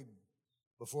before we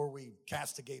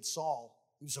castigate Saul,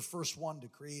 he was the first one to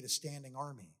create a standing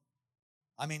army.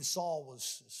 I mean, Saul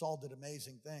did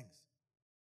amazing things.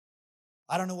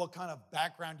 I don't know what kind of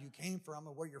background you came from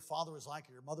or what your father was like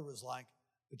or your mother was like,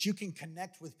 but you can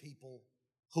connect with people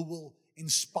who will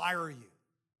inspire you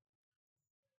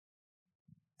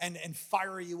and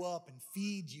fire you up and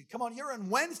feed you. Come on, you're on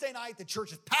Wednesday night, the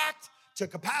church is packed to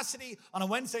capacity on a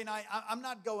Wednesday night. I'm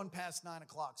not going past 9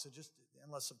 o'clock, so just,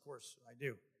 unless, of course, I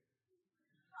do.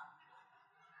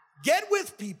 Get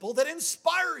with people that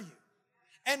inspire you.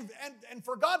 And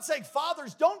for God's sake,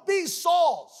 fathers, don't be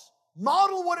Sauls.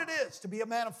 Model what it is to be a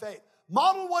man of faith.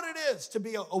 Model what it is to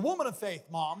be a woman of faith,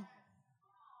 Mom.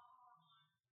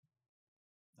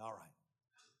 All right.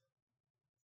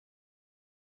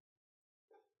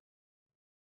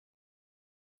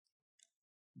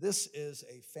 This is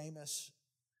a famous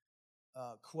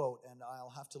quote, and I'll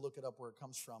have to look it up where it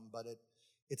comes from, but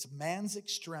it's man's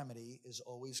extremity is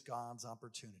always God's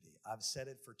opportunity. I've said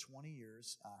it for 20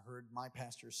 years. I heard my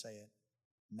pastor say it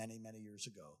many, many years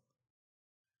ago.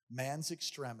 Man's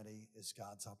extremity is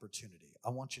God's opportunity. I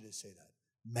want you to say that.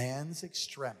 Man's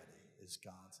extremity is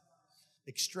God's.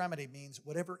 Extremity means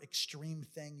whatever extreme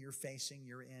thing you're facing,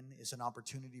 you're in, is an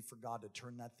opportunity for God to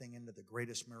turn that thing into the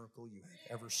greatest miracle you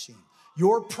have ever seen.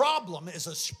 Your problem is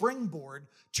a springboard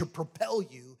to propel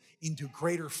you into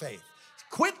greater faith.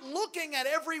 Quit looking at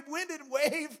every wind and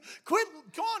wave. Quit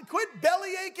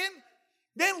belly aching.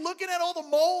 Then looking at all the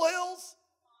molehills.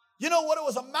 You know what? It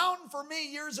was a mountain for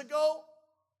me years ago.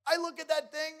 I look at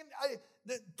that thing,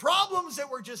 the problems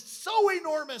that were just so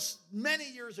enormous many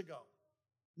years ago.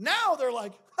 Now they're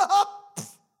like,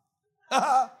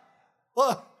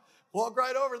 walk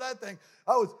right over that thing.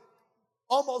 I was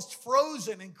almost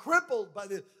frozen and crippled by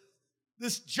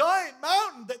this giant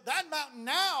mountain. That mountain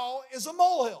now is a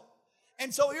molehill.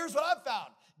 And so here's what I've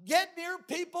found. Get near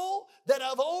people that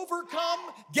have overcome.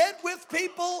 Get with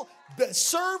people.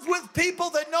 Serve with people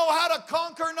that know how to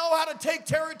conquer, know how to take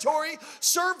territory.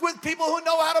 Serve with people who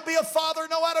know how to be a father,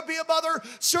 know how to be a mother.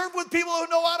 Serve with people who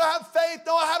know how to have faith,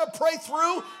 know how to pray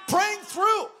through. Praying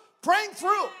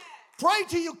through. Pray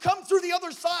till you come through the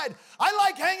other side. I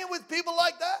like hanging with people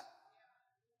like that.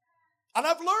 And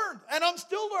I've learned, and I'm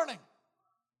still learning.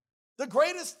 The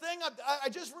greatest thing, I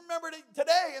just remembered it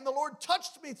today, and the Lord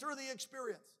touched me through the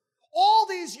experience. All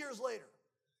these years later,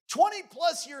 20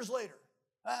 plus years later,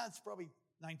 it's probably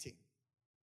 19.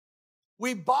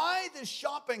 We buy this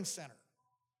shopping center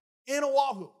in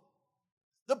Oahu.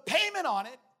 The payment on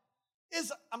it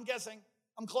is, I'm guessing,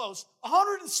 I'm close,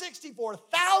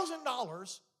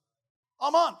 $164,000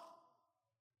 a month.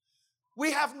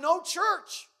 We have no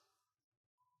church,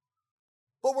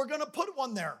 but we're going to put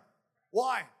one there.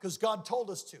 Why? Because God told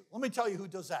us to. Let me tell you who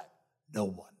does that. No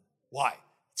one. Why?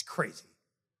 It's crazy.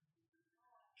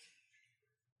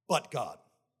 But God.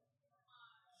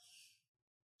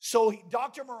 So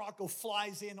Dr. Morocco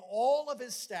flies in all of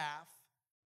his staff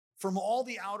from all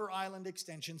the outer island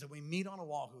extensions, and we meet on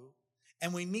Oahu,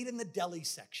 and we meet in the deli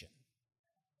section.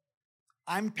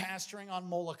 I'm pastoring on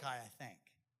Molokai, I think,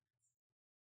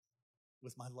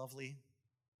 with my lovely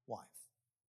wife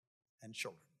and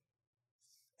children.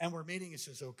 And we're meeting. He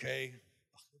says, okay,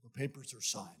 the papers are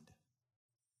signed.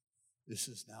 This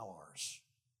is now ours.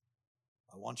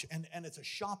 I want you, and it's a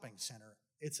shopping center.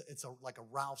 It's like a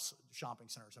Ralph's shopping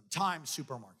center or something, Times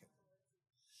supermarket.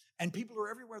 And people are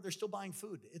everywhere. They're still buying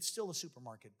food. It's still a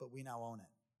supermarket, but we now own it,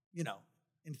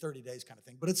 in 30 days kind of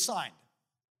thing. But it's signed.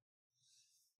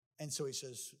 And so he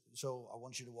says, so I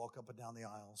want you to walk up and down the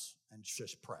aisles and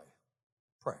just pray.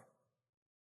 Pray.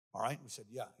 All right? We said,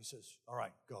 yeah. He says, all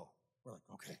right, go. We're like,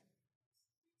 okay.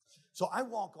 So I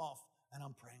walk off and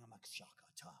I'm praying. I'm like,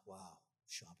 Shakata, wow,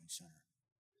 shopping center.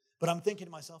 But I'm thinking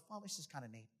to myself, well, this is kind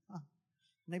of neat. Huh?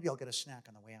 Maybe I'll get a snack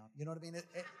on the way out. You know what I mean?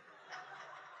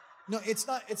 No, it's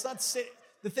not.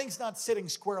 The thing's not sitting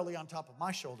squarely on top of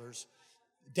my shoulders.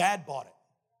 Dad bought it.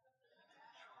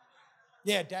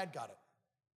 Yeah, Dad got it.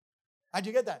 How'd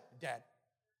you get that, Dad?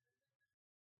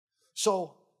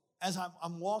 So as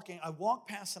I'm walking, I walk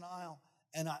past an aisle,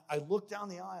 and I look down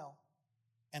the aisle,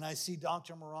 and I see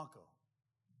Dr. Marocco.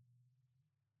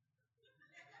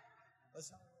 That's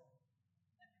how I roll.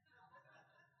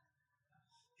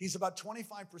 He's about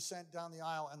 25% down the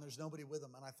aisle, and there's nobody with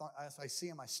him. And I thought, as I see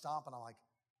him, I stop, and I'm like,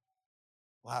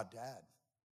 wow, Dad,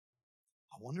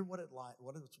 I wonder what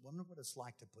it's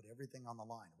like to put everything on the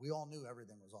line. We all knew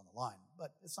everything was on the line,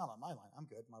 but it's not on my line. I'm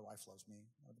good. My wife loves me.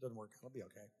 If it doesn't work, I'll be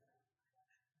okay.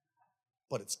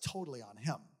 But it's totally on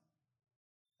him.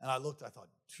 And I looked, I thought,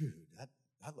 dude, that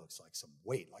looks like some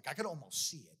weight. Like I could almost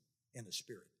see it in the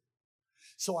spirit.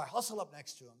 So I hustle up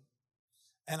next to him,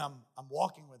 and I'm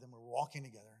walking with him. We're walking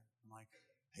together. I'm like,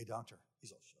 hey, doctor.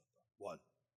 He's all, shut up. What?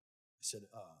 I said,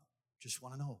 just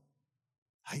want to know,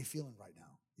 how you feeling right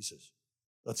now? He says,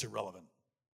 that's irrelevant.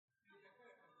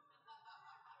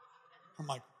 I'm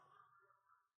like,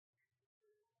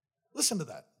 listen to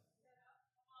that.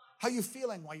 How you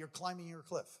feeling while you're climbing your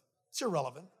cliff? It's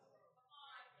irrelevant.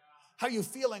 How you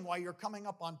feeling while you're coming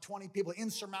up on 20 people,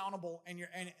 insurmountable, and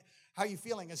how you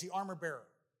feeling as the armor bearer?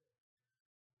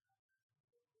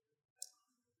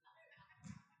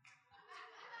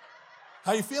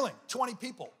 How you feeling? 20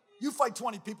 people. You fight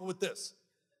 20 people with this.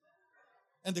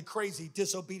 And the crazy,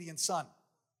 disobedient son.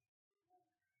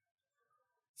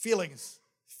 Feelings.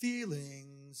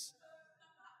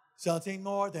 Something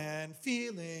more than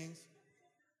feelings.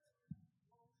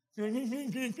 I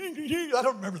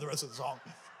don't remember the rest of the song.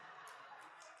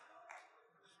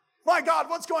 My God,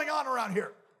 what's going on around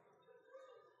here?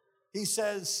 He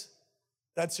says,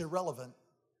 that's irrelevant.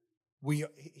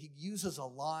 He uses a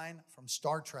line from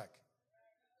Star Trek.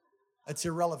 That's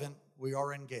irrelevant. We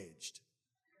are engaged.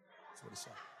 That's what he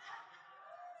said.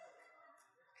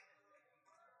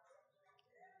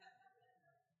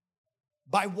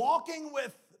 By walking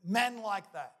with men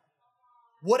like that,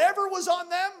 whatever was on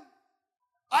them,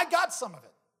 I got some of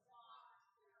it.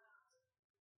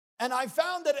 And I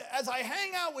found that as I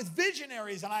hang out with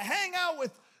visionaries and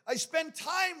I spend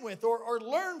time with or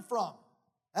learn from,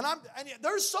 and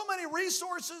there's so many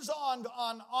resources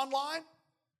online.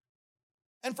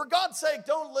 And for God's sake,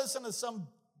 don't listen to some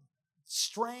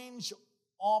strange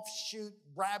offshoot,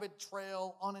 rabbit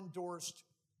trail, unendorsed,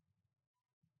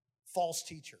 false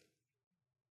teacher.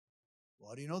 Well,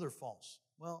 how do you know they're false?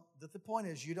 Well, the point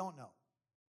is you don't know.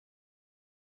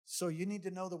 So you need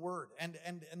to know the word. And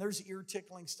there's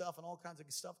ear-tickling stuff and all kinds of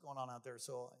stuff going on out there.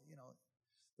 So,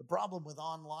 the problem with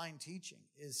online teaching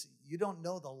is you don't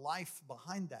know the life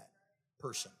behind that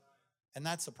person. And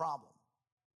that's the problem.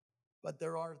 But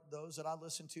there are those that I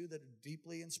listen to that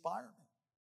deeply inspire me.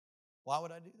 Why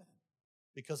would I do that?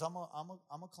 Because I'm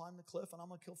gonna climb the cliff and I'm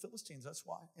gonna kill Philistines. That's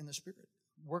why, in the spirit.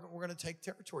 We're gonna take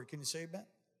territory. Can you say amen?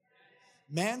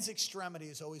 Man's extremity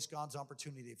is always God's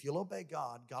opportunity. If you'll obey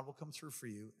God, God will come through for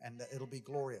you and it'll be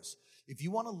glorious. If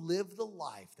you want to live the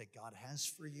life that God has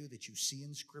for you that you see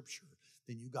in Scripture,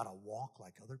 then you got to walk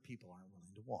like other people aren't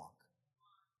willing to walk.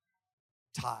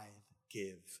 Tithe,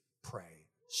 give, pray,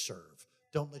 serve.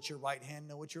 Don't let your right hand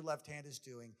know what your left hand is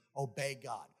doing. Obey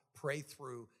God. Pray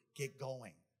through. Get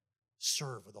going.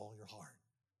 Serve with all your heart.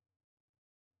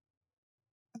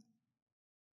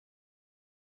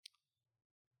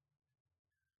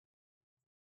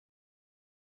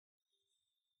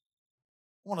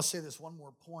 I want to say this one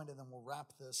more point and then we'll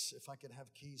wrap this. If I could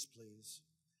have keys, please.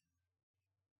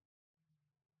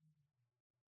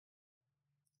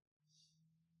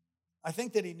 I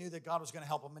think that he knew that God was going to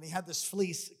help him, and he had this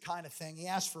fleece kind of thing. He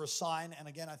asked for a sign, and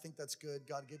again, I think that's good.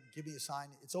 God, give me a sign.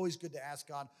 It's always good to ask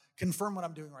God, confirm what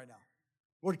I'm doing right now.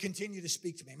 Lord, continue to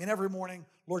speak to me. I mean, every morning,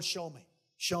 Lord, show me,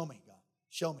 God.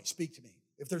 Show me, speak to me.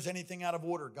 If there's anything out of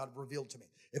order, God, reveal to me.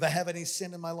 If I have any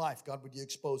sin in my life, God, would you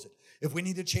expose it? If we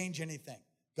need to change anything,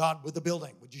 God, with the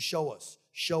building, would you show us,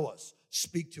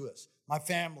 speak to us. My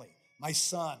family, my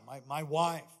son, my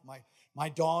wife, my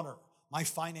daughter, my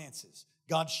finances.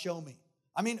 God, show me.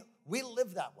 I mean, we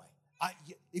live that way.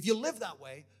 If you live that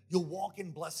way, you'll walk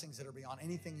in blessings that are beyond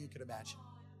anything you could imagine.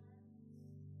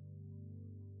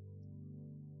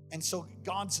 And so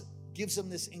God gives him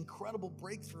this incredible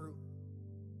breakthrough,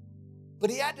 but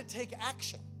he had to take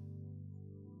action.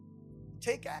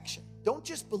 Take action. Don't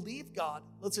just believe God.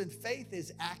 Listen, faith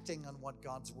is acting on what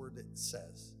God's word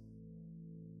says.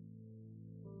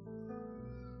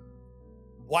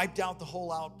 Wiped out the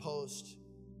whole outpost.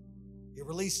 He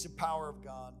released the power of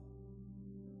God.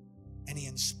 And he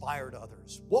inspired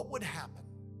others. What would happen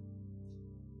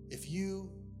if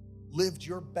you lived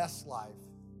your best life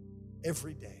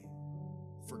every day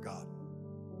for God?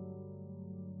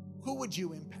 Who would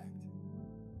you impact?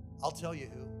 I'll tell you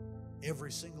who.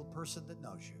 Every single person that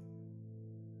knows you.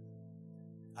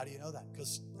 How do you know that?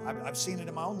 Because I've seen it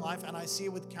in my own life, and I see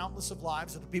it with countless of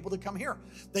lives of the people that come here.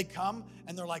 They come,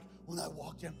 and they're like, when I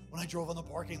walked in, when I drove in the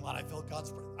parking lot, I felt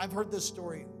God's presence. I've heard this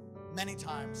story many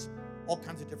times, all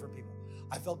kinds of different people.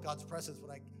 I felt God's presence when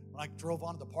I drove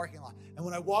onto the parking lot. And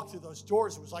when I walked through those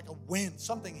doors, it was like a wind.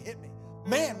 Something hit me.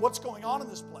 Man, what's going on in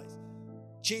this place?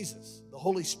 Jesus, the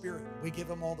Holy Spirit, we give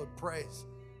him all the praise.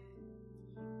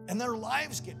 And their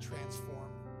lives get transformed.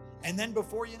 And then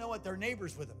before you know it, they're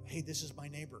neighbors with him. Hey, this is my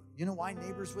neighbor. You know why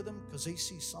neighbors with him? Because they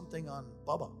see something on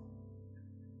Bubba.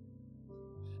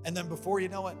 And then before you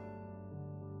know it,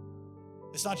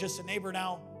 it's not just a neighbor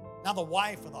now. Now the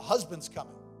wife or the husband's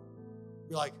coming.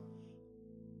 You're like,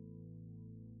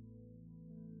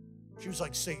 she was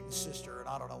like Satan's sister, and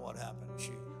I don't know what happened.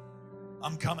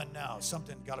 I'm coming now.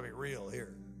 Something got to be real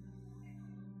here.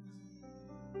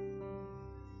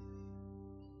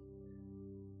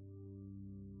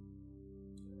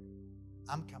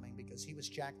 I'm coming because he was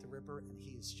Jack the Ripper, and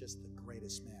he is just the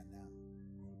greatest man now.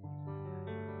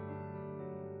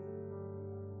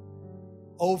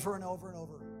 Over and over and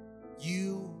over,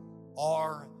 you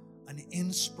are an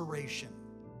inspiration.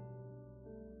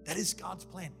 That is God's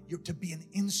plan. You're to be an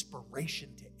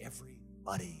inspiration to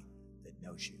everybody that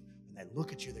knows you. When they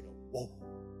look at you, they go, whoa,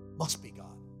 must be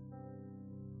God.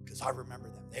 Because I remember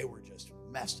them. They were just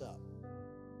messed up.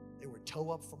 They were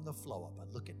toe up from the flow up.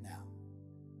 But look at now.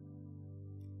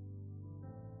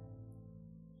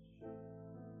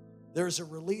 There's a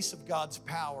release of God's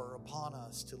power upon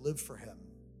us to live for him.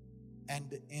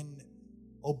 And in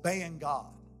obeying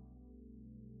God,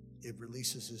 it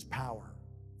releases his power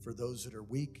for those that are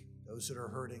weak, those that are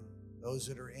hurting, those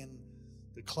that are in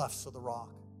the clefts of the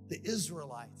rock. The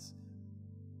Israelites,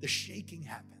 the shaking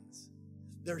happens.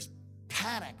 There's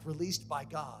panic released by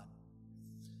God.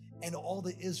 And all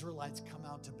the Israelites come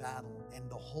out to battle,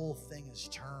 and the whole thing is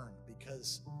turned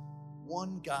because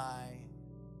one guy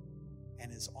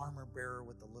and his armor bearer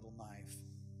with the little knife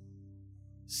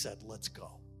said, let's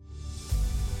go.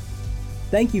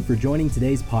 Thank you for joining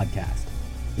today's podcast.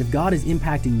 If God is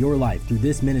impacting your life through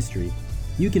this ministry,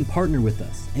 you can partner with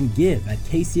us and give at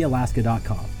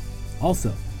kcalaska.com.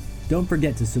 Also, don't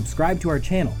forget to subscribe to our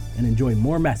channel and enjoy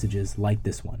more messages like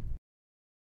this one.